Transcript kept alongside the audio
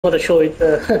want to show it.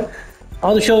 I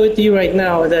want to show it to you right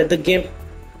now. The gimp,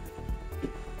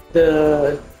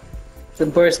 the the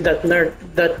burst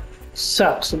that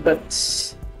sucks,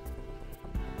 but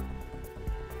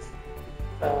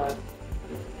uh,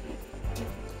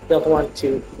 don't want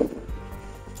to.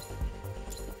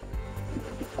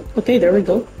 Okay, there we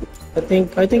go. I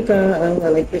like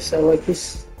this. I like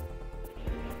this.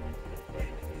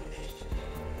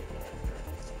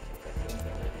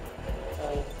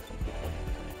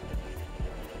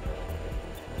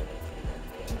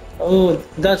 Oh,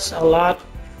 that's a lot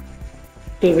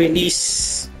to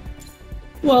release.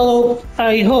 Well,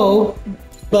 I hope,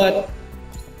 but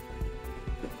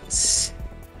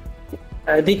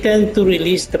they tend to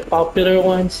release the popular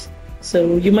ones.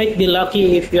 So you might be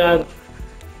lucky if you have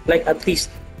like at least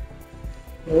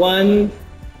one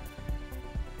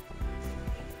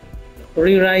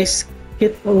re-rise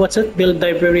kit. What's it? Build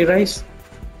library rise.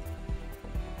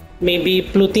 Maybe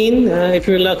Plutin if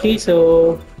you're lucky.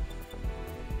 So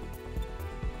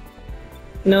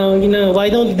no, why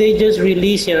don't they just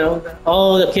release,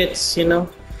 all the kits,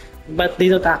 but they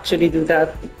don't actually do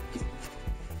that.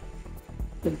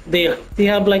 They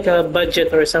have like a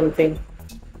budget or something.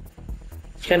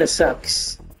 Kind of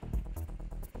sucks.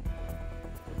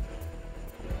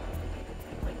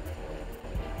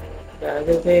 Yeah, I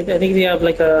think they have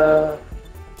like a.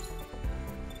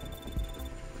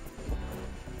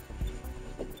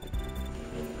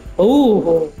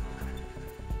 Oh,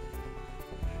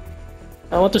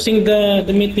 I want to sing the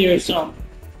Meteor song,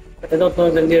 but I don't know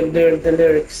the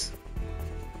lyrics.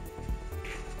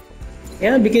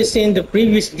 Yeah, because in the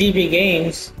previous GB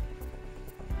games,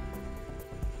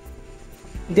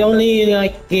 they only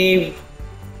like gave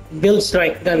Build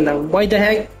Strike Gundam. Why the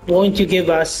heck won't you give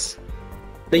us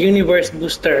the Universe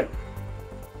Booster?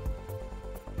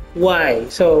 Why?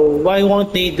 So why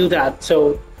won't they do that?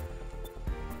 So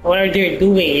what are they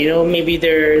doing? Maybe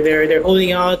they're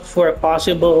holding out for a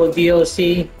possible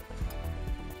DLC.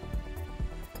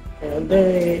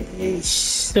 And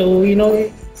so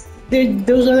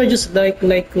those are just like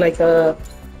little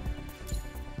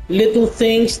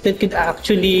things that could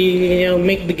actually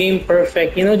make the game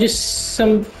perfect. Just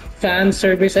some fan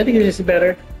service. I think this is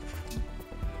better.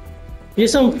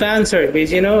 Just some fan service.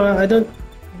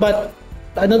 But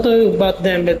I don't know about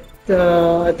them. But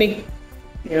I think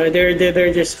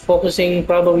they're just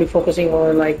probably focusing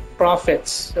on like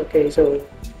profits. Okay, so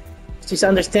it's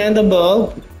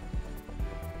understandable.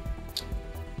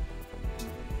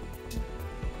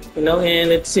 And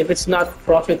if it's not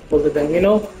profitable to them,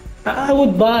 I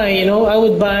would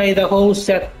buy the whole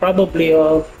set probably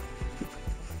of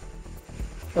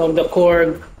the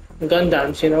core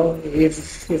Gundams,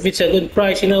 if it's a good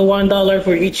price, $1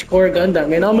 for each core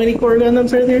Gundam. And how many core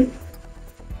Gundams are there?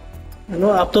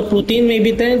 Up to Putin,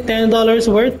 maybe $10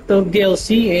 worth of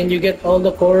DLC, and you get all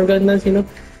the core Gundams,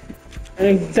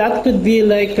 and that could be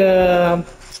like a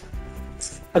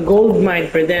gold mine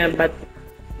for them. But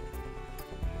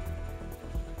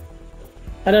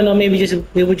I don't know, maybe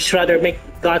we would just rather make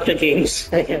gacha games,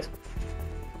 I guess,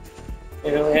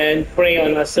 and prey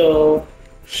on us. So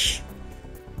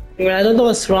I don't know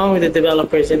what's wrong with the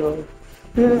developers.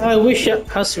 I wish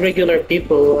us regular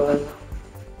people.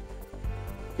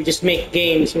 We just make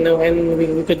games, and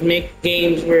we could make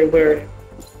games where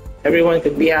everyone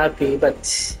could be happy.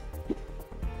 But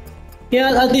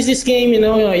yeah, at least this game,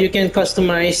 you can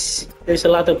customize. There's a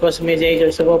lot of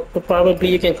customization, so probably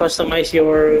you can customize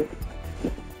your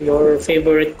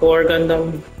favorite core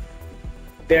Gundam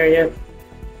there.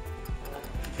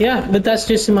 Yeah, but that's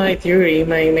just my theory,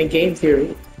 my game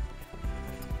theory.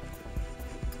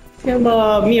 Yeah,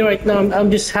 me right now,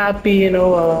 I'm just happy,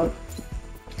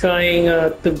 trying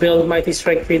to build Mighty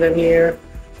Strike Freedom here.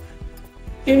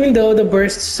 Even though the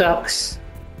burst sucks.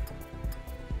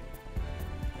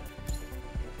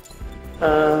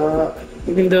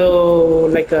 Even though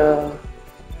like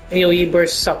AoE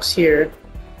burst sucks here.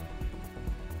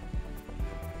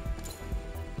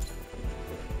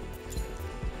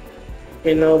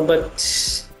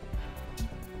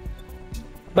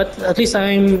 But at least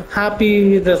I'm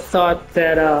happy with the thought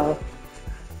that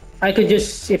I could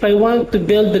just, if I want to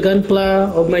build the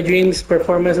Gunpla of my dreams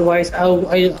performance-wise, I'll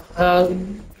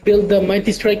build the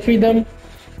Mighty Strike Freedom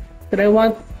that I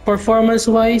want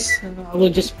performance-wise. I will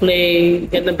just play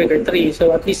Gundam Breaker 3,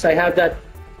 so at least I have that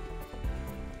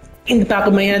in the back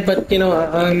of my head. But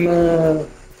I'm a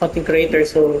content creator,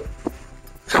 so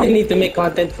I need to make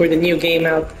content for the new game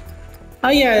out. Oh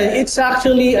yeah, it's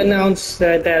actually announced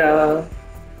that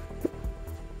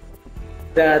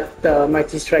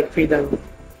Mighty Strike Freedom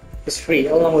is free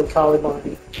along with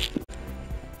Caliban.